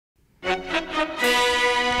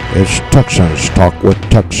It's Texans Talk with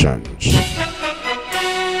Texans,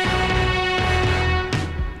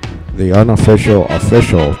 the unofficial,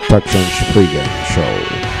 official Texans pregame show.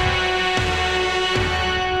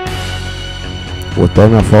 With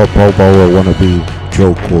NFL Pro Bowler wannabe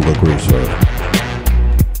Joe Cool the Greaser.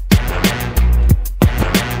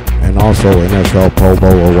 And also NFL Pro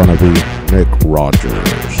Bowler wannabe Nick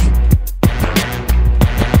Rogers.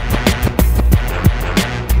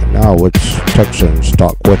 And now it's Texans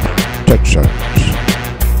Talk with Texans.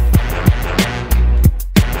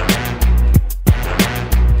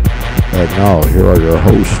 And now here are your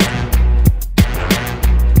hosts,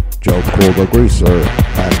 Joe Cool the Greaser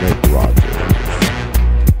and Nick Rogers.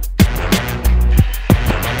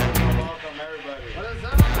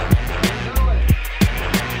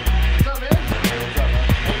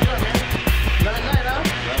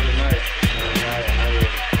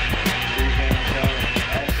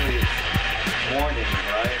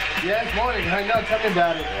 Tell me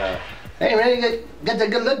about it. Yeah. Hey man, you got that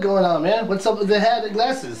good look going on, man. What's up with the hat and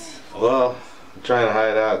glasses? Well, I'm trying to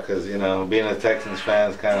hide out because, you know, being a Texans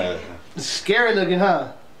fan is kind of scary looking,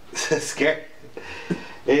 huh? Scary.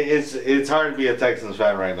 It's hard to be a Texans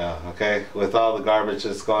fan right now, okay? With all the garbage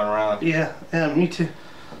that's going around. Yeah, me too.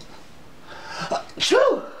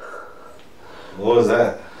 Shoo! What was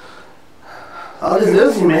that? Oh, this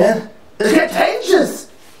losing, man. It's contagious.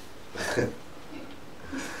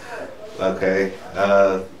 Okay,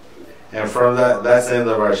 and from that's the end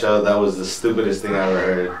of our show. That was the stupidest thing I ever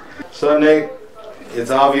heard. So Nick,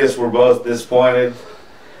 it's obvious we're both disappointed.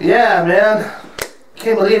 Yeah, man.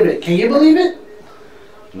 Can't believe it. Can you believe it?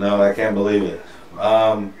 No, I can't believe it.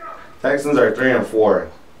 Texans are 3-4.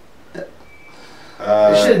 It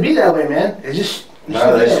shouldn't be that way, man. It just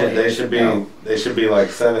no. They should be like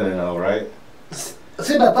 7-0, right? I'd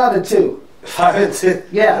say about 5-2. 5-2.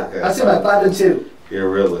 Yeah, okay, I'd say about 5-2. You're a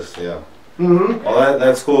realist, yeah. Mm-hmm. Well,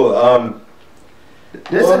 that's cool.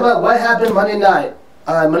 This is about what happened Monday night.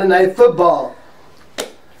 Monday Night Football.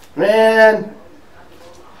 Man,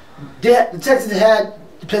 the Texans had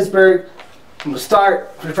Pittsburgh from the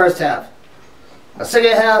start for the first half. The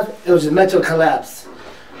second half, it was a mental collapse.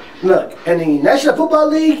 Look, in the National Football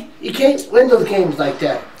League, you can't win those games like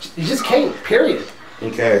that. You just can't, period.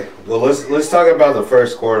 Okay, well, let's talk about the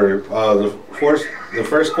first quarter. The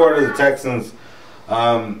first quarter, the Texans...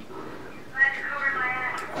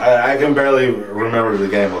 I can barely remember the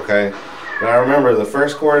game, okay? But I remember the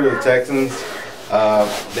first quarter of the Texans,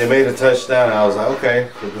 they made a touchdown, and I was like, okay,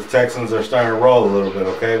 the Texans are starting to roll a little bit,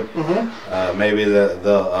 okay? Mm-hmm. Maybe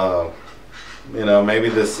maybe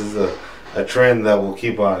this is a trend that will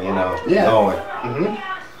keep on, going. Mm-hmm.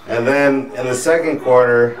 And then in the second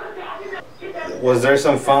quarter, was there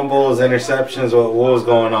some fumbles, interceptions? What was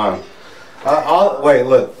going on? Wait,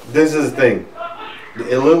 look, this is the thing.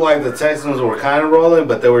 It looked like the Texans were kind of rolling,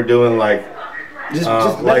 but they were doing like they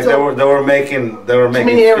were making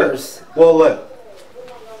many errors. Well, look,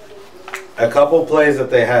 a couple plays that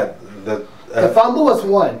they had. The fumble was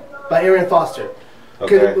won by Arian Foster.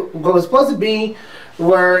 Okay. What was supposed to be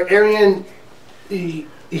where Arian he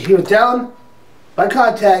was down by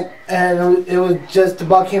contact, and it was just the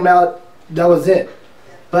ball came out. That was it.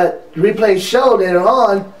 But the replay showed later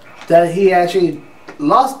on that he actually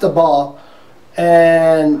lost the ball.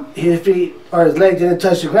 And his feet or his leg didn't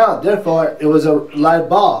touch the ground. Therefore, it was a live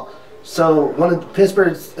ball. So one of the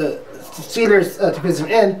Pittsburgh's Steelers defensive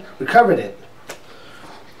end recovered it.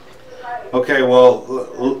 Okay,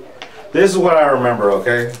 well, this is what I remember.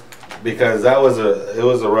 Okay, because it was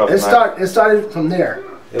a rough night. It started from there.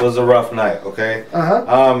 It was a rough night. Okay.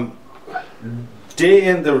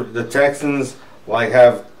 Didn't the Texans like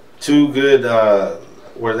have two good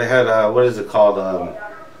where they had what is it called?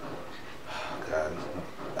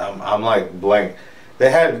 I'm like blank. They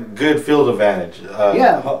had good field advantage.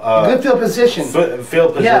 Good field position.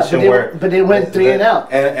 Field position but they went 3 and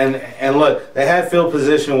out. And look, they had field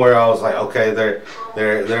position where I was like, okay,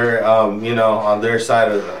 they're on their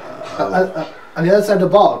side of on the other side of the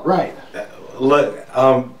ball, right? Look,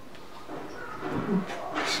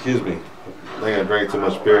 excuse me, I think I drank too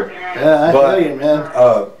much beer. Yeah, I feel you, man.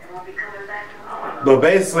 But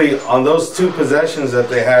basically, on those two possessions that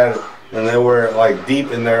they had. And they were like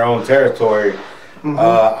deep in their own territory. Mm-hmm.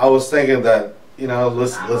 I was thinking that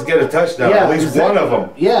let's get a touchdown, at least one of them.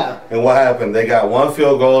 Yeah. And what happened? They got one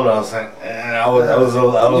field goal, and I was like, I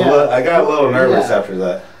got a little nervous after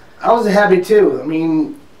that. I wasn't happy too. I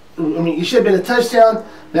mean, it should have been a touchdown,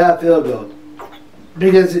 not a field goal,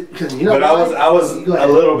 because But I was a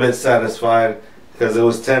little bit satisfied because it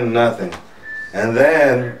was 10-0, and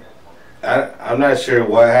then I'm not sure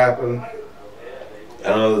what happened. I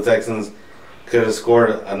don't know, the Texans could have scored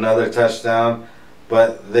another touchdown,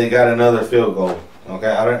 but they got another field goal.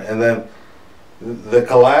 Okay, and then the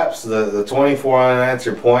collapse, the 24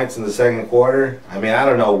 unanswered points in the second quarter. I mean, I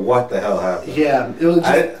don't know what the hell happened. Yeah, it was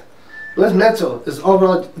just, it was mental. It's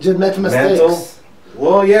overall just mental mistakes. Mental?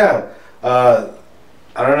 Well, yeah. I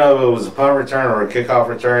don't know if it was a punt return or a kickoff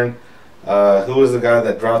return. Who was the guy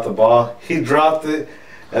that dropped the ball? He dropped it,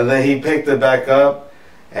 and then he picked it back up,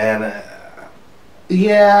 and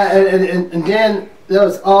yeah, and then that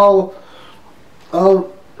was all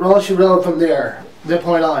she wrote from there, that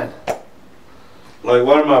point on. Like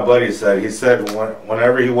one of my buddies said, he said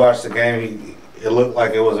whenever he watched the game, it looked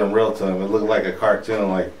like it wasn't real to him. It looked like a cartoon,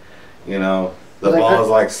 like, you know, the ball is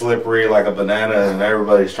like slippery like a banana, and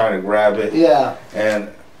everybody's trying to grab it. Yeah. And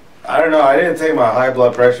I don't know. I didn't take my high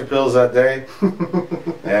blood pressure pills that day,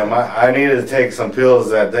 and I needed to take some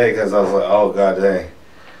pills that day because I was like, oh god dang,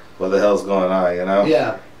 what the hell's going on, you know?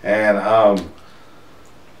 Yeah. And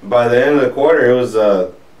by the end of the quarter, it was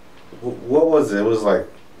what was it? It was like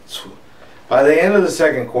by the end of the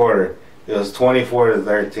second quarter, it was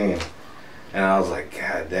 24-13, and I was like,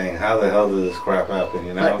 god dang, how the hell did this crap happen?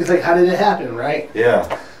 You know? It's like, how did it happen, right?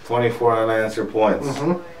 Yeah, 24 unanswered points.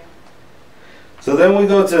 Mm-hmm. So then we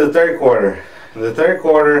go to the third quarter. In the third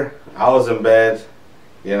quarter, I was in bed,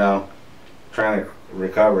 you know, trying to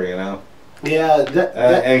recover, you know. Yeah.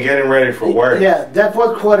 And getting ready for work. Yeah, that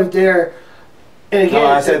fourth quarter there. And again, no,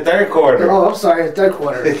 I said third quarter. Oh, I'm sorry, third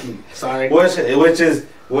quarter. Sorry.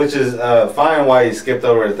 Which is fine why you skipped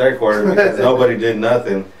over the third quarter because nobody did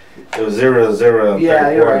nothing. It was 0-0 in the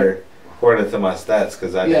third quarter, right, according to my stats,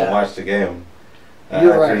 because I didn't watch the game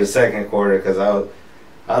after the second quarter because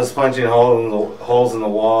I was punching holes in the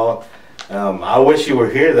wall. I wish you were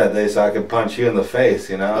here that day so I could punch you in the face,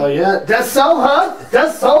 you know? Oh, yeah? That's so, huh?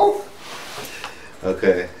 That's so?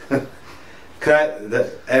 Okay.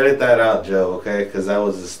 Edit that out, Joe, okay? Because that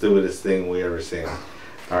was the stupidest thing we ever seen.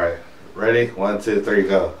 All right. Ready? 1, 2, 3,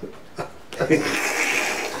 go.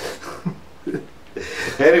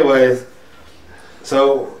 Anyways,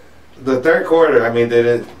 so the third quarter, I mean,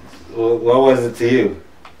 what was it to you?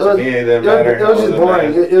 To me, it didn't matter. It was just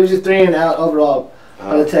boring. It was just 3 and out overall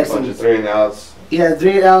on the Texans. A bunch of 3 and outs. Yeah,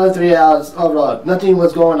 3 outs overall. Nothing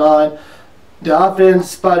was going on. The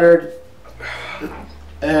offense sputtered,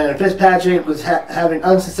 and Fitzpatrick was having an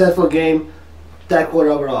unsuccessful game that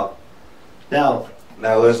quarter overall. Now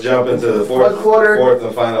let's jump into the fourth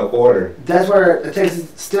and final quarter. That's where the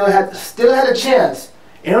Texans still had a chance,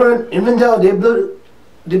 even though they blew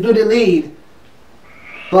the lead,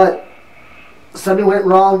 but something went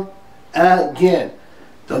wrong again.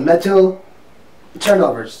 The mental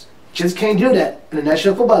turnovers. Just can't do that in the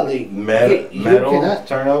National Football League. Mental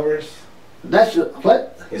turnovers? That's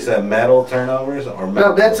what? You said metal turnovers or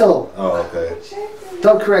mental? No, mental. Oh, okay.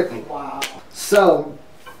 Don't correct me. Wow. So,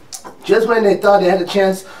 just when they thought they had a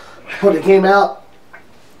chance to put the game out,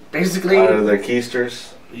 basically... Out of their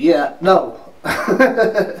keisters? Yeah, no.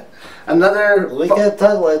 Another... We can't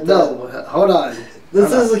talk like that. No, hold on.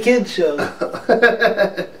 This is a kid's show.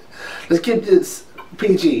 Let's keep this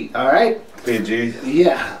PG, alright? PG?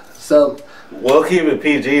 Yeah, so... We'll keep it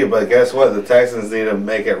PG, but guess what? The Texans need to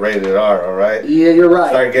make it rated R, alright? Yeah, you're right.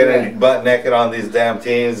 Start getting butt naked on these damn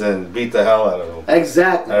teams and beat the hell out of them.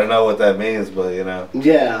 Exactly. I don't know what that means, but you know.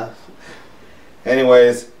 Yeah.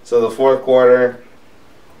 Anyways, so the fourth quarter,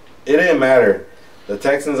 it didn't matter. The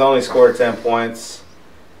Texans only scored 10 points.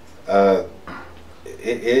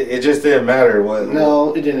 It just didn't matter.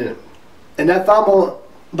 No, it didn't. And that fumble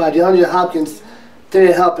by DeAndre Hopkins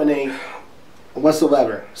didn't help any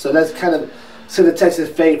whatsoever. So that's kind of so the Texans'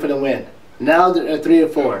 fate for the win. Now they're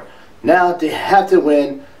 3-4. Now they have to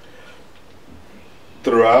win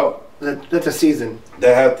throughout. That's a season.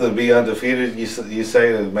 They have to be undefeated. You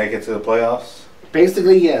say to make it to the playoffs.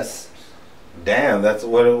 Basically, yes. Damn, that's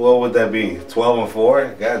what would that be?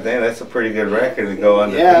 12-4. God damn, that's a pretty good record to go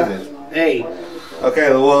undefeated. Yeah. Hey.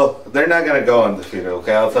 Okay, well, they're not gonna go undefeated.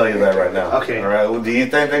 Okay, I'll tell you that right now. Okay. All right. Well, do you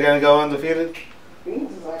think they're gonna go undefeated?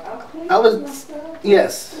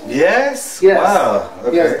 Yes. Yes. Yes. Wow.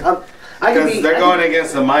 Okay. Yes. Because they're going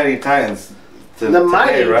against the mighty Titans.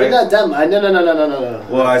 Mighty, right? they're not that mighty. No.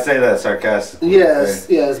 Well, I say that sarcastically. Yes,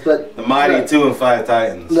 okay? yes, but the mighty 2-5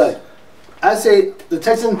 Titans. Look, I say the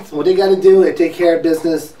Texans, what they got to do is take care of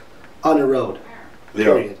business on the road.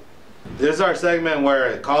 Period. This is our segment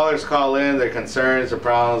where callers call in their concerns, their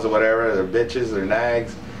problems, or whatever, their bitches, their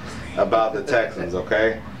nags about the Texans.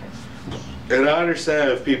 Okay. And I understand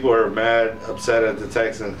if people are mad, upset at the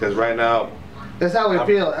Texans, because right now... That's how we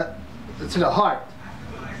feel, to the heart.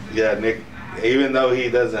 Yeah, Nick Even though he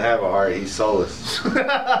doesn't have a heart, he's soulless.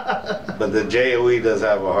 But the JOE does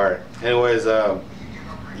have a heart. Anyways,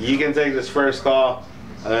 you can take this first call.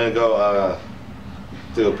 I'm gonna go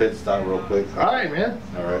do a pit stop real quick. All right, man.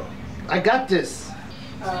 All right. I got this.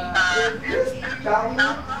 Huh?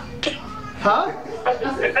 I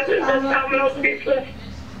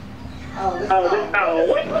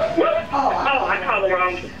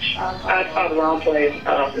called the wrong place.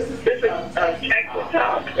 This is Texans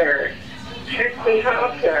Talk or Texans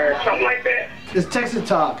Talk or something like that. It's Texans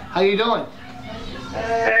Talk. How you doing?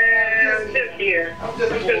 Just here. I'm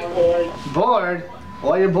just bored. Bored?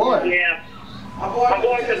 Why you bored? Yeah. I'm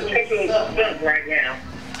going to the Texans Talk right now.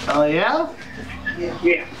 Oh, yeah?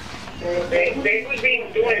 Yeah. They would be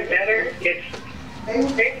doing better if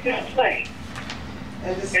they just play.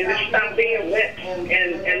 And just stop being whipped and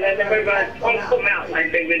let everybody point them out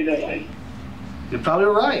like they've been doing. You're probably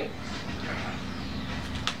right.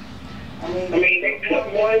 I mean, they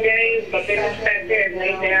took one game, but they just sat there and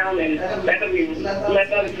lay down and let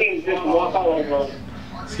other teams just walk all over them.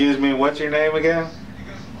 Excuse me, what's your name again?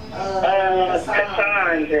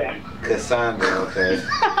 Cassandra. Cassandra, okay.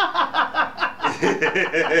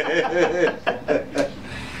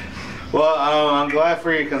 Well, I'm glad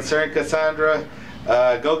for your concern, Cassandra.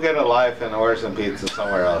 Go get a life and order some pizza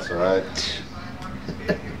somewhere else, alright?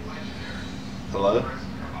 Hello?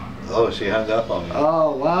 Oh, she hung up on me.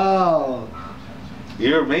 Oh, wow.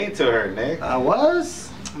 You were mean to her, Nick. I was?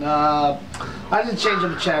 I didn't change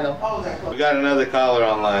the channel. We got another caller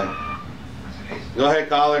online. Go ahead,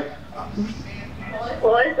 caller.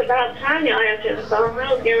 Well, it's about time y'all answer the phone.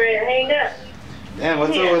 I was getting ready to hang up. Man,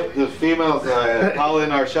 what's up with the females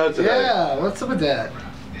calling our show today? Yeah, what's up with that?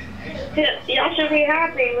 Y'all should be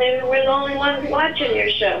happy. Maybe we're the only ones watching your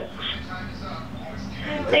show.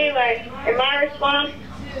 Anyway, in my response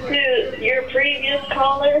to your previous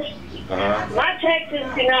callers, my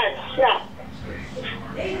Texans do not suck.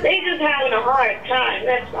 They just having a hard time,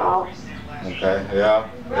 that's all. Okay, yeah.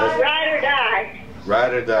 Ride or die.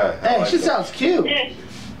 Ride or die. Hey, like she that. sounds cute.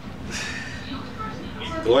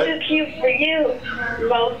 What? Too cute for you,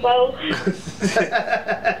 mofo.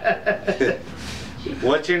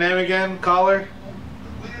 What's your name again, caller?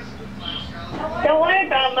 Don't worry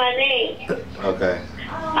about my name. Okay.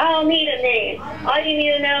 I don't need a name. All you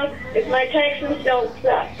need to know is my Texans don't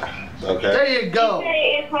suck. Okay. There you go. You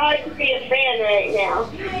say it's hard to be a fan right now.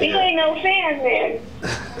 You ain't no fan then.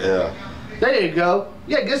 Yeah. There you go.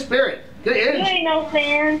 Yeah, good spirit. Good You energy. ain't no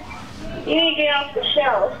fan. You need to get off the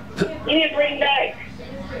show. You need to bring back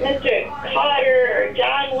Mr. Carter or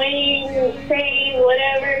John Wayne, Payne,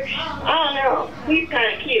 whatever. I don't know. He's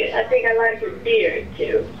kind of cute. I think I like his beard,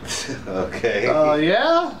 too. Okay. Oh,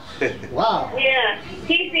 yeah? Wow. Yeah,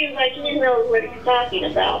 he seems like he knows what he's talking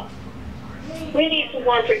about. We need some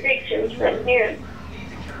more predictions from him.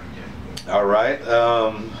 All right. That's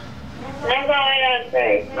all I gotta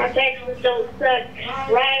say. My Texans don't suck.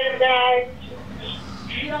 Ride or die.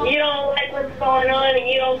 You don't like what's going on and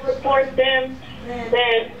you don't support them,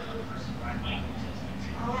 then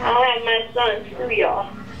I'll have my son sue y'all.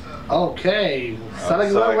 Okay. Sound like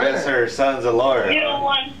a So I winner. guess her son's a lawyer. You don't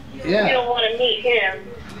want. Yeah. You don't want to meet him.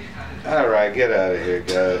 All right, get out of here,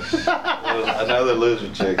 guys. Another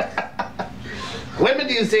loser chick. Women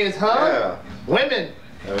these days, huh? Yeah. Women.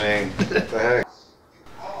 I mean, what the heck?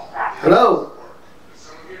 Hello.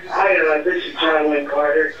 Hi, this is John Wayne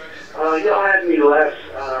Carter. Y'all had me last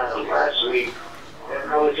week, and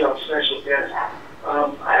I was y'all's special guest.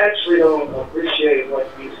 I actually don't appreciate what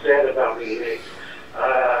you said about me, Nick.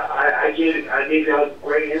 I gave y'all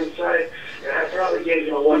great insight, and I probably gave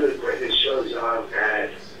y'all one of the greatest shows y'all have had.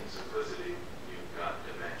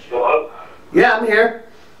 Hello? Yeah, I'm here.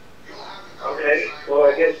 Okay,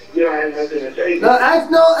 well, I guess you don't have nothing to say. No,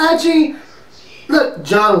 actually, look,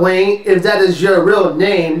 John Wayne, if that is your real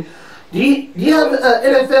name, do you have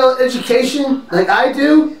NFL education like I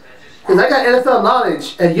do? Because I got NFL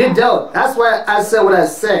knowledge, and you don't. That's why I said what I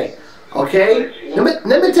say. Okay? Let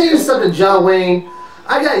me tell you something, John Wayne.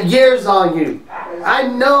 I got years on you. I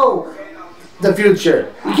know the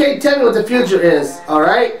future. You can't tell me what the future is,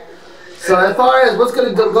 alright? So as far as what's going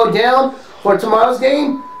to go down for tomorrow's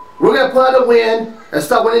game, we're going to pull out a win and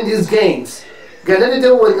start winning these games. Got nothing to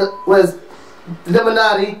do with the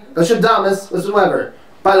Illuminati, Nostradamus, whatsoever.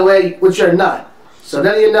 By the way, which you're not. So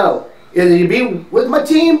now you know. Either you be with my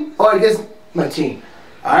team or against my team.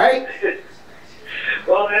 Alright?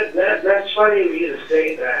 Well, that's funny of you to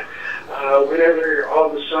say that. Whenever all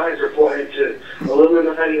the signs are pointing to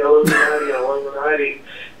Illuminati,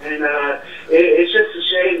 and it's just a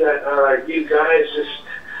shame that you guys just,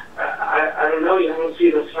 I don't know, you don't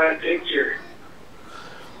see the flat picture.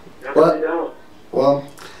 Well,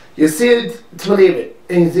 You see it to believe it.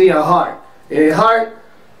 And it's in your heart. In your heart,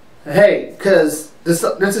 hey, because this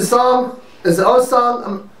is a song, it's an old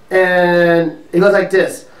song, and it goes like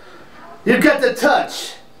this. You got the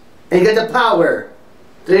touch, and you got the power.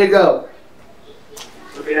 There you go.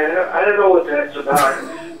 Yeah, I don't know what that's about.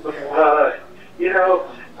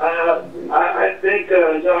 I think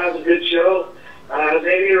y'all have a good show.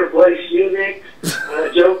 They need to replace you, Nick.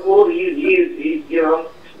 Joe Cool, he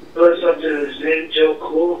puts up to his name, Joe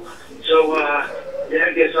Cool. So, yeah,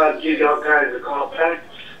 I guess I'll give y'all guys a call back.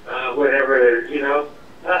 Whatever,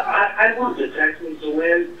 I want the Texans to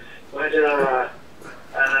win, but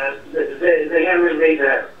they haven't made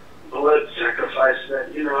that blood sacrifice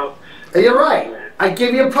that, You're right. I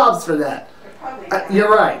give you props for that.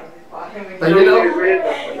 You're right. But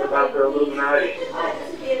about the Illuminati.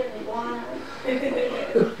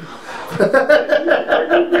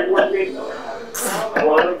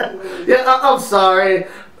 Yeah, I'm sorry.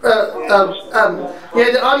 Yeah,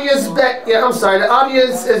 the audience back. Yeah, I'm sorry. The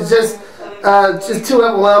audience is just too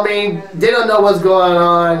overwhelming. They don't know what's going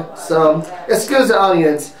on. So excuse the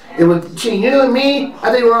audience. It was between you and me.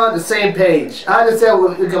 I think we're on the same page. I understand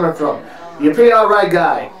where you're coming from. You're a pretty alright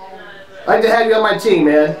guy. I'd like to have you on my team,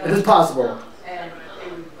 man. If it's possible.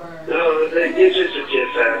 No, you're just a kid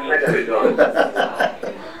fast. I gotta go.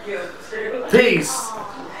 Peace.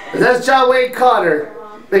 That's John Wayne Carter,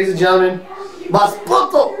 ladies and gentlemen.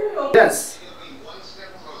 Maspoto. Yes.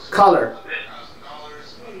 Caller.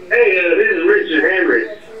 Hey, this is Richard Henry.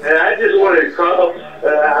 I just wanted to call.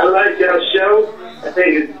 I like y'all show. I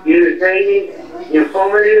think it's entertaining,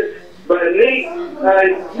 informative. But Nick, you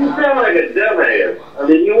sound like a dumbass. I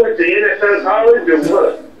mean, you went to NFL college or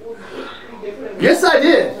what? Yes, I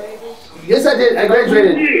did. Yes, I did. I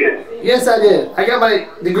graduated. Yes, I did. I got my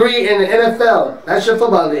degree in the NFL, National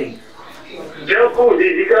Football League. Joe Cool,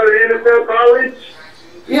 did you go to NFL college?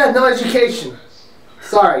 Yeah, no education.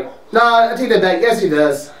 Sorry. No, I take that back. Yes, he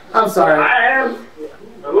does. I'm sorry. I am.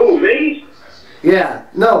 Who, me? Yeah.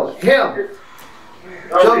 No, him.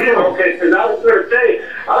 Okay, okay, because I was going to say,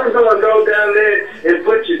 I was going to go down there and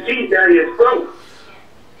put your teeth down your throat.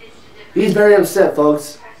 He's very upset,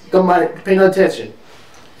 folks. Don't mind, pay no attention.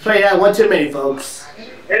 So yeah, one too many, folks.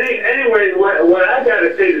 Anyway, what I got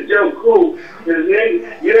to say to Joe Cool is, Nick,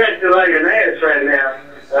 you're acting like an ass right now.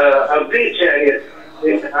 A bitch at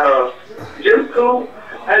you. Joe Cool,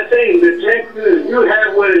 I think the Texans, you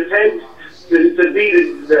have what it takes to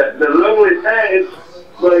beat the lonely Titans,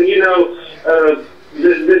 but,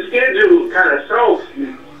 the schedule is kind of soft,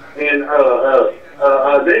 and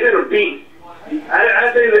they're going to beat. I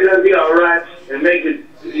think they're going to be all right and make it,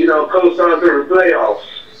 coast on through the playoffs.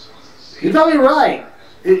 You're probably right.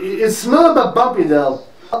 It's smooth but bumpy, though.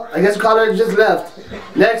 I guess caller just left.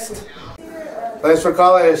 Next. Thanks for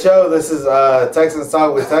calling the show. This is Texans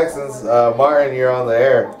Talk with Texans. Martin, you're on the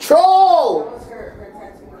air. Troll!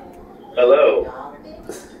 Hello.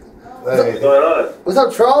 Hey. What's going on? What's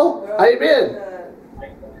up, Troll? How you been?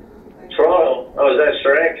 Troll? Oh, is that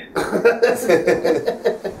Shrek?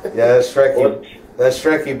 Yeah, that's Shreky. That's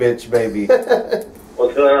Shreky bitch, baby.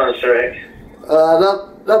 What's going on, Shrek?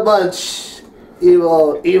 Not much.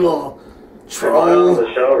 Evil troll. On the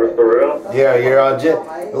show, for real? Yeah, you're on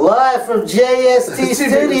live from JST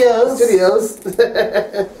Studios.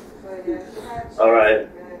 All right.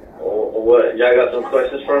 What? Y'all got some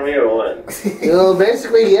questions for me or what?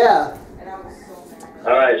 Basically, yeah.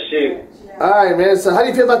 All right, shoot. All right, man. So, how do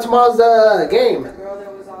you feel about tomorrow's game?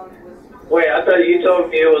 Wait, I thought you told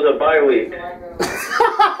me it was a bye week.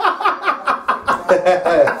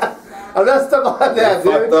 I'm not stuck on that,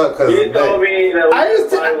 dude. You told me that it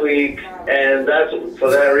was a bye week, and that's for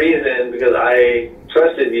that reason, because I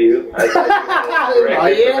trusted you. I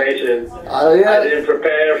correct information. Oh, yeah. I didn't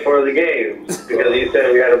prepare for the game, because you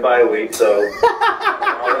said we had a bye week, so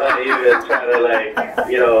I'm not even trying to,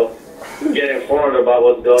 get informed about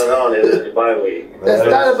what's going on. It is a bye week. That's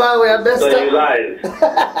not a bye week. I messed up. So you lied.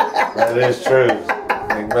 That is true.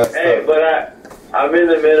 Hey, but I'm in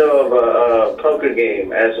the middle of a poker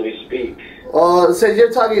game as we speak. Oh, since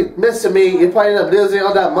you're talking mess to me, you're probably end up losing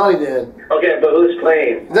all that money then. Okay, but who's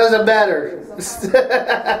playing? Doesn't matter.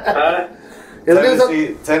 Huh?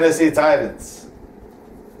 Tennessee Titans.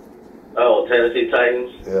 Oh, Tennessee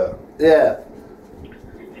Titans? Yeah. Yeah.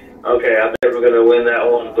 Okay, I think we're going to win that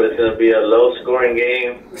one, but it's going to be a low-scoring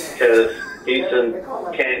game because Houston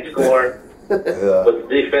can't score. Yeah. But the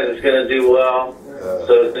defense is going to do well.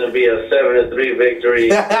 So it's going to be a 7-3 victory.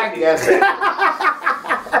 You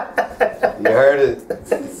heard it.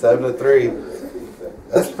 7-3.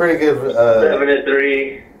 That's pretty good.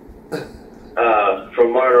 7-3.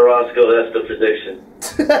 From Martin Orozco, that's the prediction.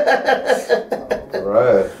 All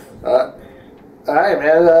right. All right,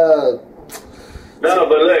 man. No,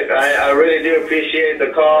 but look, I really do appreciate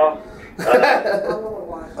the call.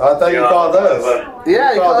 I thought you called us.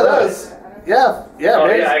 Yeah, you called us. Yeah, Oh,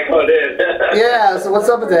 man. yeah, I called in. Yeah, so what's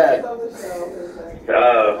up with that?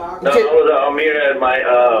 No, I was Amir at my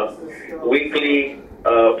weekly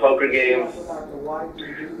poker game.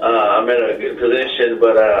 I'm in a good position,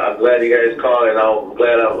 but I'm glad you guys called, and I'm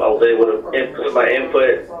glad I was able to put my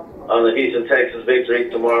input on the Houston Texans victory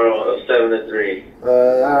tomorrow of 7-3.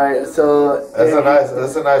 All right, so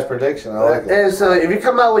That's a nice prediction. I like it. and so if you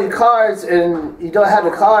come out with your cards and you don't have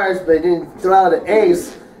the cards, but you didn't throw out an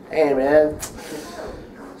ace, hey man,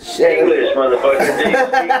 shit. English, motherfucker.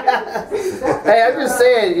 Hey, I'm just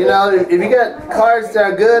saying, you know, if you got cards that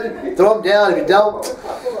are good, throw them down. If you don't,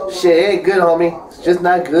 shit, it ain't good, homie. It's just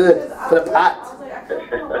not good for the pot.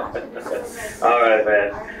 All right,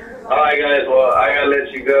 man. All right, guys. Well, I gotta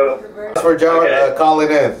let you go. Thanks for Joe calling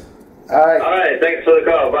in. All right. All right. Thanks for the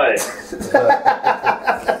call. Bye.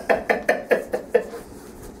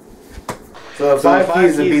 So 5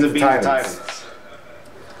 keys to beat the Titans.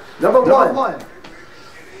 Number one.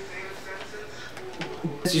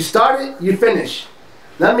 You start it, you finish.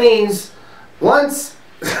 That means once.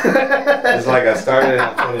 It's like I started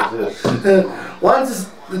and finished this. Once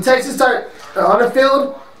the Texans start on the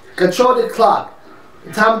field, control the clock.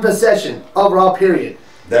 Time of possession, overall period.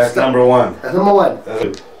 That's number one. That's number one.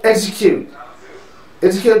 Execute.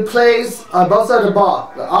 Execute plays on both sides of the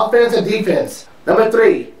ball, the offense and defense. Number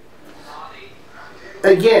 3.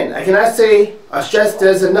 Again, I cannot say or stress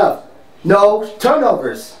this enough. No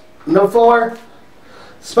turnovers. Number 4.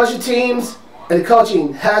 Special teams and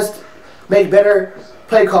coaching has to make better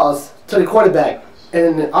play calls to the quarterback.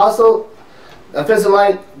 And also, the offensive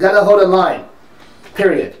line got to hold the line.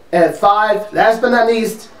 Period. And 5, last but not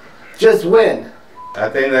least, just win. I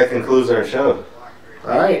think that concludes our show.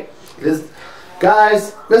 All right.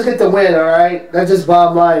 Guys, let's get the win, all right? That's just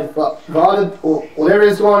bottom line. For all the, whatever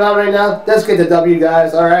is going on right now, let's get the W,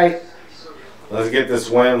 guys, all right? Let's get this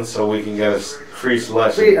win so we can get a free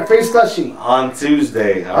slushie. Free slushie. On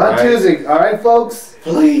Tuesday, all right? On Tuesday, all right, folks?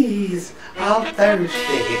 Please, on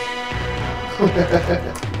Thursday.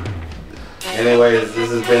 Anyways, this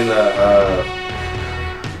has been the,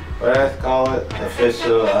 what do I call it?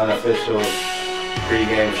 Official, unofficial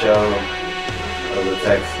pregame show of the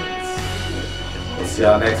Texans. We'll see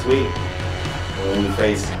y'all next week when we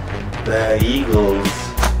face the Eagles.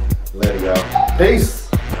 Let it go. Peace.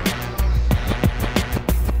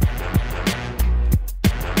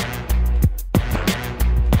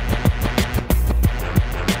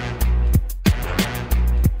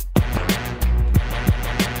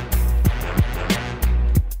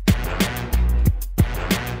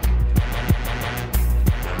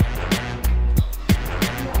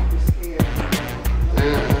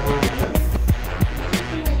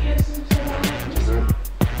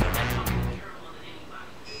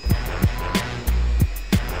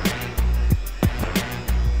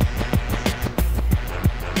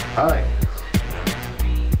 Alright.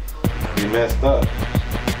 You messed up.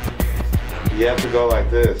 You have to go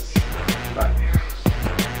like this. Right.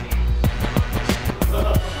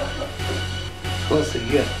 We'll see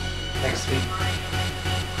you next week.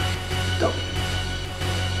 Don't.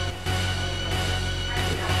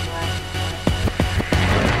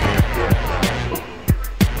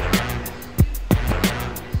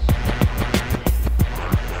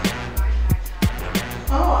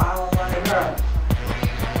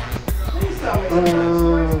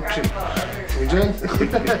 We drink?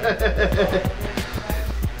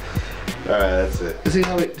 Alright, that's it. See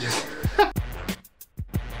how it just